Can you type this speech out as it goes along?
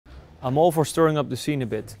I'm all for stirring up the scene a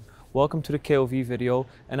bit. Welcome to the KOV video,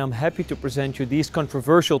 and I'm happy to present you these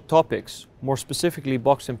controversial topics, more specifically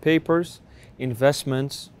box and papers,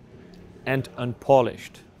 investments, and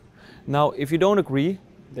unpolished. Now, if you don't agree,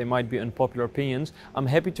 they might be unpopular opinions, I'm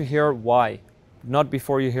happy to hear why, not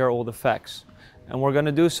before you hear all the facts. And we're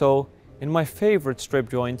gonna do so in my favorite strip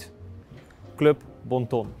joint, Club Bon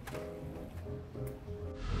Ton.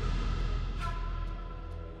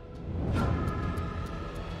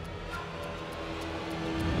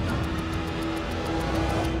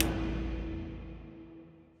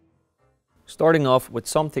 Starting off with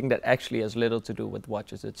something that actually has little to do with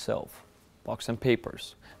watches itself, box and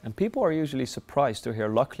papers. And people are usually surprised to hear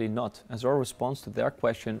luckily not, as our response to their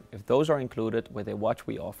question if those are included with a watch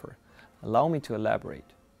we offer. Allow me to elaborate.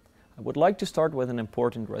 I would like to start with an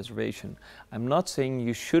important reservation. I'm not saying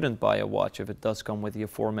you shouldn't buy a watch if it does come with the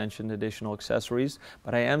aforementioned additional accessories,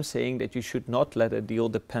 but I am saying that you should not let a deal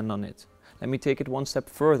depend on it. Let me take it one step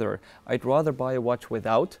further. I'd rather buy a watch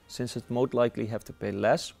without, since I'd most likely have to pay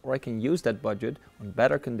less, or I can use that budget on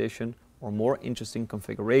better condition or more interesting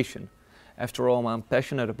configuration. After all, I'm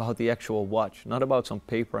passionate about the actual watch, not about some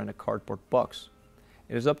paper and a cardboard box.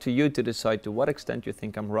 It is up to you to decide to what extent you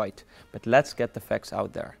think I'm right, but let's get the facts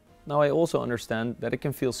out there. Now, I also understand that it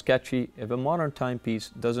can feel sketchy if a modern timepiece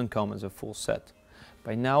doesn't come as a full set.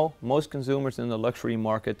 By now, most consumers in the luxury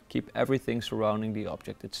market keep everything surrounding the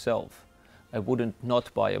object itself. I wouldn't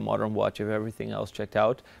not buy a modern watch if everything else checked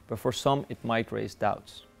out, but for some it might raise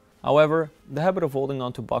doubts. However, the habit of holding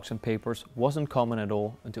on to box and papers wasn't common at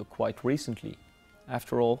all until quite recently.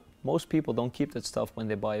 After all, most people don't keep that stuff when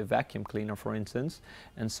they buy a vacuum cleaner, for instance,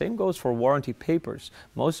 and same goes for warranty papers.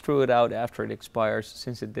 Most threw it out after it expires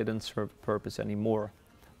since it didn't serve a purpose anymore.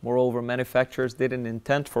 Moreover, manufacturers didn't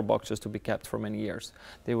intend for boxes to be kept for many years.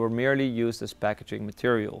 They were merely used as packaging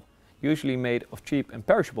material, usually made of cheap and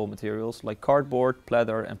perishable materials like cardboard,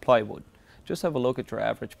 pleather and plywood. Just have a look at your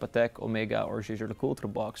average Patek, Omega or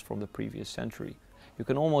Jaeger-LeCoultre box from the previous century. You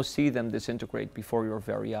can almost see them disintegrate before your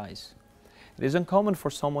very eyes. It is uncommon for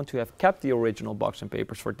someone to have kept the original box and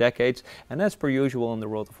papers for decades, and as per usual in the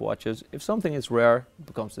world of watches, if something is rare, it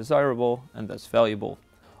becomes desirable and thus valuable.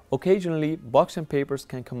 Occasionally, box and papers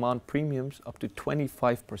can command premiums up to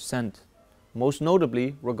 25%. Most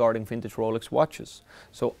notably regarding vintage Rolex watches.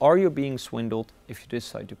 So are you being swindled if you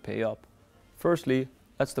decide to pay up? Firstly,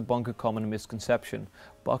 let's debunk a common misconception.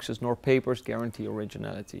 Boxes nor papers guarantee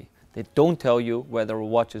originality. They don't tell you whether a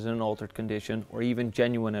watch is in an altered condition or even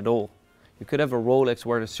genuine at all. You could have a Rolex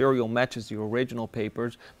where the serial matches the original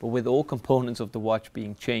papers, but with all components of the watch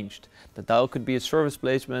being changed. The dial could be a service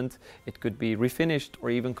placement, it could be refinished or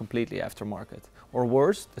even completely aftermarket. Or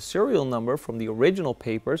worse, the serial number from the original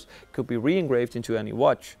papers could be re-engraved into any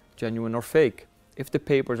watch, genuine or fake, if the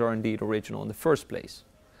papers are indeed original in the first place.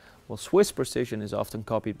 While Swiss precision is often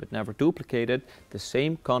copied but never duplicated, the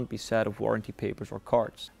same can't be said of warranty papers or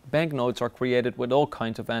cards. Banknotes are created with all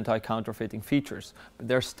kinds of anti-counterfeiting features, but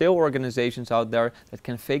there are still organizations out there that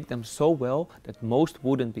can fake them so well that most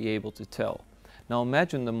wouldn't be able to tell. Now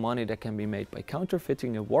imagine the money that can be made by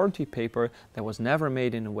counterfeiting a warranty paper that was never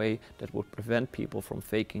made in a way that would prevent people from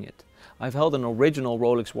faking it. I've held an original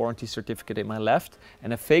Rolex warranty certificate in my left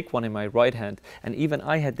and a fake one in my right hand, and even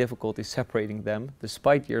I had difficulty separating them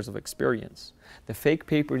despite years of experience. The fake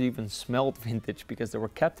papers even smelled vintage because they were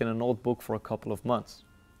kept in an old book for a couple of months.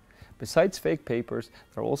 Besides fake papers,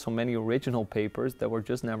 there are also many original papers that were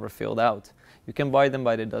just never filled out. You can buy them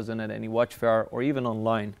by the dozen at any watch fair or even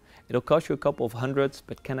online. It'll cost you a couple of hundreds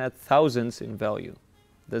but can add thousands in value.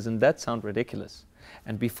 Doesn't that sound ridiculous?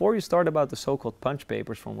 And before you start about the so-called punch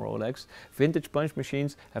papers from Rolex, vintage punch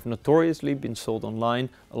machines have notoriously been sold online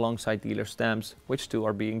alongside dealer stamps, which too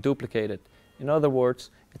are being duplicated. In other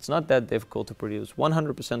words, it's not that difficult to produce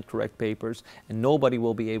 100% correct papers, and nobody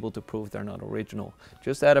will be able to prove they're not original.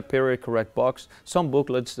 Just add a period correct box, some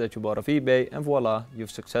booklets that you bought off eBay, and voila,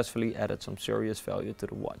 you've successfully added some serious value to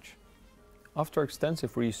the watch. After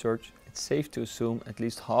extensive research, it's safe to assume at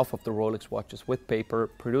least half of the Rolex watches with paper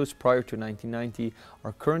produced prior to 1990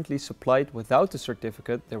 are currently supplied without the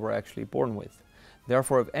certificate they were actually born with.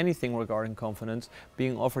 Therefore, if anything regarding confidence,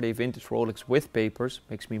 being offered a vintage Rolex with papers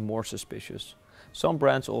makes me more suspicious. Some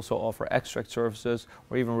brands also offer extract services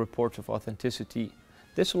or even reports of authenticity.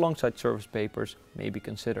 This alongside service papers may be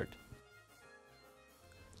considered.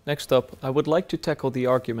 Next up, I would like to tackle the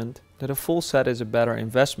argument that a full set is a better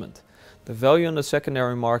investment. The value in the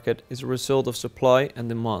secondary market is a result of supply and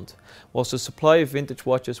demand. Whilst the supply of vintage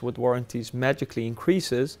watches with warranties magically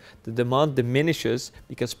increases, the demand diminishes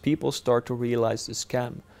because people start to realize the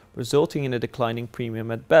scam, resulting in a declining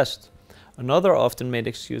premium at best. Another often made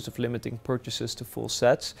excuse of limiting purchases to full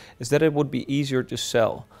sets is that it would be easier to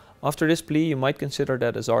sell. After this plea, you might consider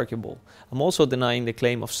that as arguable. I'm also denying the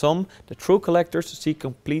claim of some that true collectors seek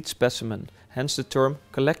complete specimen, hence the term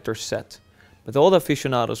collector's set. But all the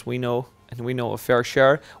aficionados we know, and we know a fair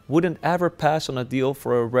share, wouldn't ever pass on a deal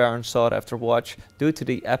for a rare and sought after watch due to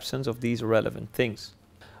the absence of these irrelevant things.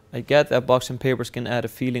 I get that box and papers can add a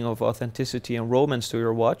feeling of authenticity and romance to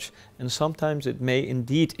your watch, and sometimes it may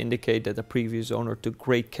indeed indicate that the previous owner took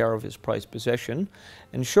great care of his prized possession,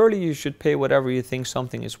 and surely you should pay whatever you think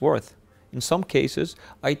something is worth. In some cases,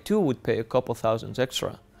 I too would pay a couple thousands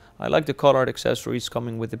extra. I like the colored accessories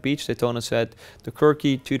coming with the Beach Daytona set, the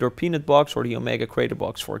quirky Tudor Peanut box or the Omega Crater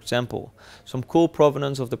box, for example. Some cool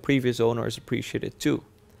provenance of the previous owner is appreciated too.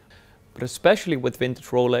 But especially with vintage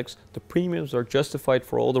Rolex, the premiums are justified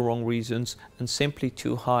for all the wrong reasons and simply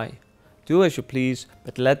too high. Do as you please,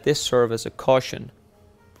 but let this serve as a caution.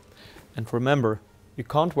 And remember, you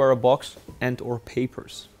can't wear a box and/or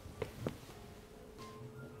papers.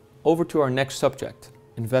 Over to our next subject,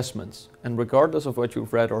 investments. And regardless of what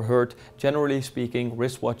you've read or heard, generally speaking,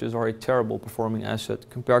 wristwatches are a terrible performing asset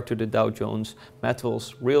compared to the Dow Jones,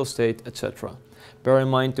 metals, real estate, etc. Bear in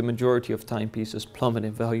mind the majority of timepieces plummet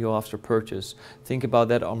in value after purchase. Think about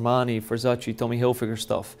that Armani, Versace, Tommy Hilfiger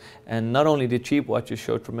stuff. And not only the cheap watches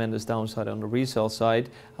show tremendous downside on the resale side,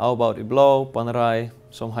 how about Hublot, Panerai,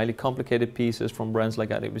 some highly complicated pieces from brands like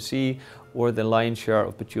IWC, or the lion's share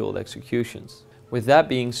of bejeweled executions. With that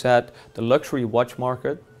being said, the luxury watch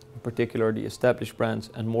market, in particular the established brands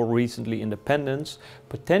and more recently independents,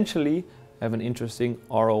 potentially have an interesting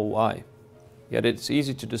ROI. Yet it's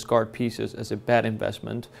easy to discard pieces as a bad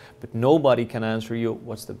investment, but nobody can answer you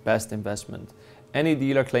what's the best investment. Any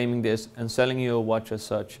dealer claiming this and selling you a watch as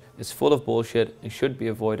such is full of bullshit and should be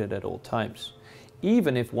avoided at all times.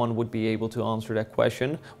 Even if one would be able to answer that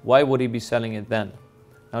question, why would he be selling it then?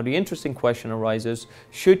 Now the interesting question arises,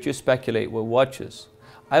 should you speculate with watches?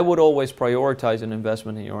 I would always prioritize an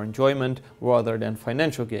investment in your enjoyment rather than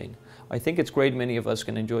financial gain. I think it's great many of us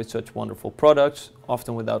can enjoy such wonderful products,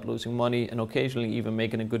 often without losing money and occasionally even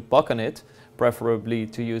making a good buck on it, preferably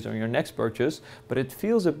to use on your next purchase, but it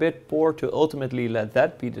feels a bit poor to ultimately let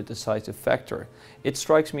that be the decisive factor. It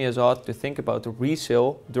strikes me as odd to think about the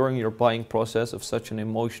resale during your buying process of such an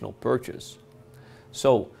emotional purchase.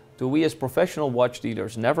 So, do we as professional watch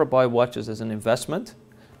dealers never buy watches as an investment?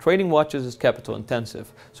 Trading watches is capital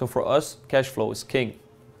intensive, so for us, cash flow is king.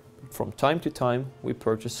 From time to time, we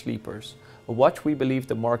purchase sleepers. A watch we believe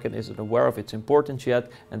the market isn't aware of its importance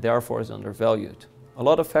yet and therefore is undervalued. A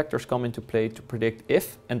lot of factors come into play to predict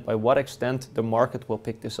if and by what extent the market will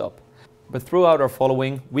pick this up. But throughout our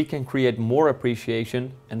following, we can create more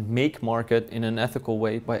appreciation and make market in an ethical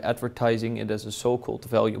way by advertising it as a so-called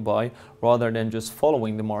value buy rather than just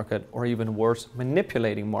following the market or even worse,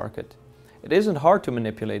 manipulating market. It isn't hard to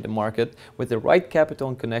manipulate the market. With the right capital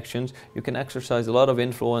and connections, you can exercise a lot of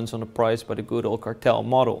influence on the price by the good old cartel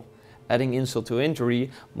model. Adding insult to injury,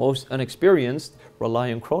 most unexperienced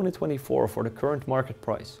rely on Chrono24 for the current market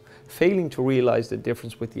price, failing to realize the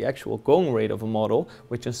difference with the actual going rate of a model,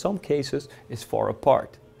 which in some cases is far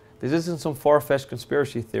apart. This isn't some far-fetched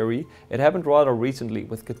conspiracy theory, it happened rather recently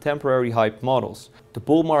with contemporary hyped models. The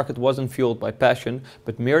bull market wasn't fueled by passion,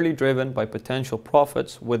 but merely driven by potential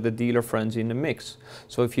profits with the dealer frenzy in the mix.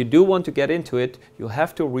 So if you do want to get into it, you'll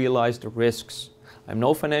have to realize the risks. I'm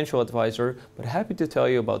no financial advisor, but happy to tell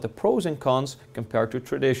you about the pros and cons compared to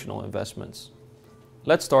traditional investments.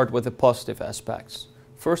 Let's start with the positive aspects.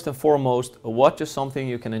 First and foremost, a watch is something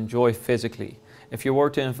you can enjoy physically. If you were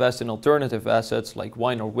to invest in alternative assets like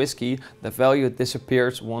wine or whiskey, the value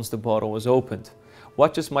disappears once the bottle is opened.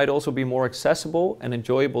 Watches might also be more accessible and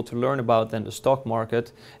enjoyable to learn about than the stock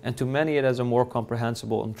market, and to many it has a more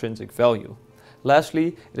comprehensible intrinsic value.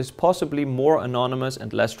 Lastly, it is possibly more anonymous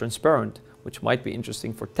and less transparent, which might be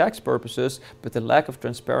interesting for tax purposes, but the lack of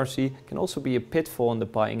transparency can also be a pitfall in the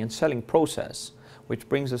buying and selling process. Which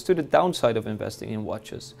brings us to the downside of investing in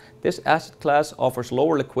watches. This asset class offers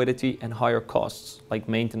lower liquidity and higher costs, like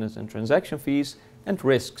maintenance and transaction fees, and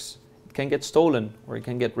risks. It can get stolen or it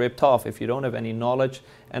can get ripped off if you don't have any knowledge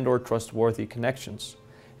and/or trustworthy connections.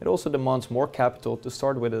 It also demands more capital to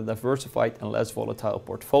start with a diversified and less volatile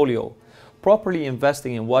portfolio. Properly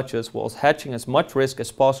investing in watches whilst hedging as much risk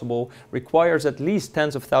as possible requires at least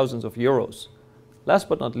tens of thousands of euros. Last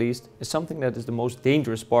but not least is something that is the most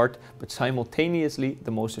dangerous part, but simultaneously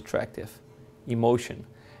the most attractive: emotion.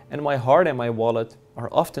 And my heart and my wallet are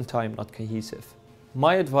oftentimes not cohesive.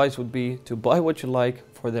 My advice would be to buy what you like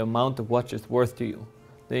for the amount the watch is worth to you.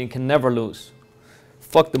 Then you can never lose.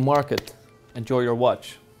 Fuck the market. Enjoy your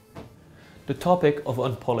watch. The topic of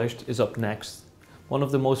unpolished is up next. One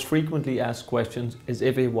of the most frequently asked questions is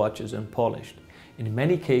if a watch is unpolished. In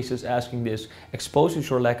many cases, asking this exposes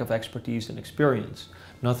your lack of expertise and experience.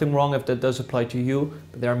 Nothing wrong if that does apply to you,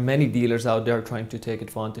 but there are many dealers out there trying to take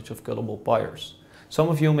advantage of gullible buyers. Some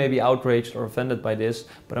of you may be outraged or offended by this,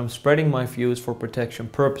 but I'm spreading my views for protection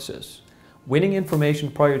purposes. Winning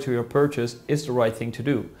information prior to your purchase is the right thing to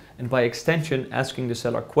do, and by extension, asking the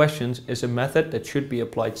seller questions is a method that should be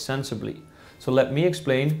applied sensibly. So let me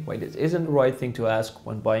explain why this isn't the right thing to ask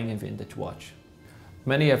when buying a vintage watch.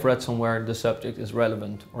 Many have read somewhere the subject is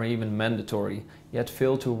relevant or even mandatory, yet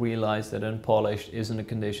fail to realize that unpolished isn't a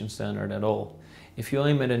condition standard at all. If you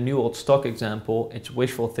aim at a new old stock example, it's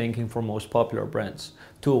wishful thinking for most popular brands,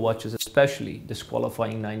 tool watches especially,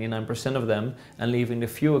 disqualifying 99% of them and leaving the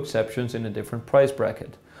few exceptions in a different price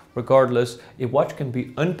bracket. Regardless, a watch can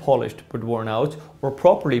be unpolished but worn out, or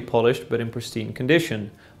properly polished but in pristine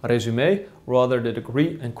condition. Resume, rather the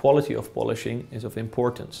degree and quality of polishing is of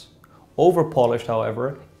importance. Over-polished,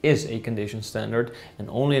 however, is a condition standard and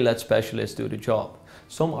only lets specialists do the job.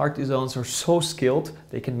 Some artisans are so skilled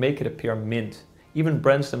they can make it appear mint. Even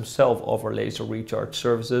brands themselves offer laser recharge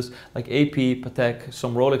services like AP, Patek,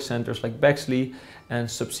 some Rolex centers like Bexley,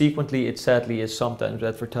 and subsequently it sadly is sometimes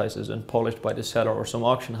advertised as unpolished by the seller or some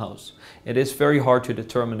auction house. It is very hard to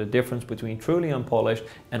determine the difference between truly unpolished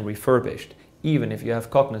and refurbished, even if you have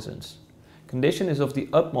cognizance. Condition is of the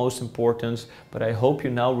utmost importance, but I hope you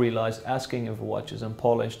now realize asking if a watch is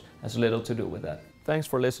unpolished has little to do with that. Thanks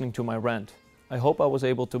for listening to my rant. I hope I was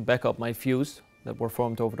able to back up my views that were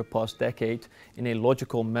formed over the past decade in a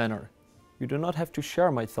logical manner. You do not have to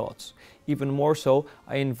share my thoughts. Even more so,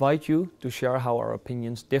 I invite you to share how our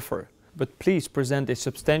opinions differ. But please present a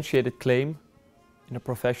substantiated claim in a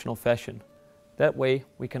professional fashion. That way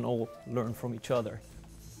we can all learn from each other.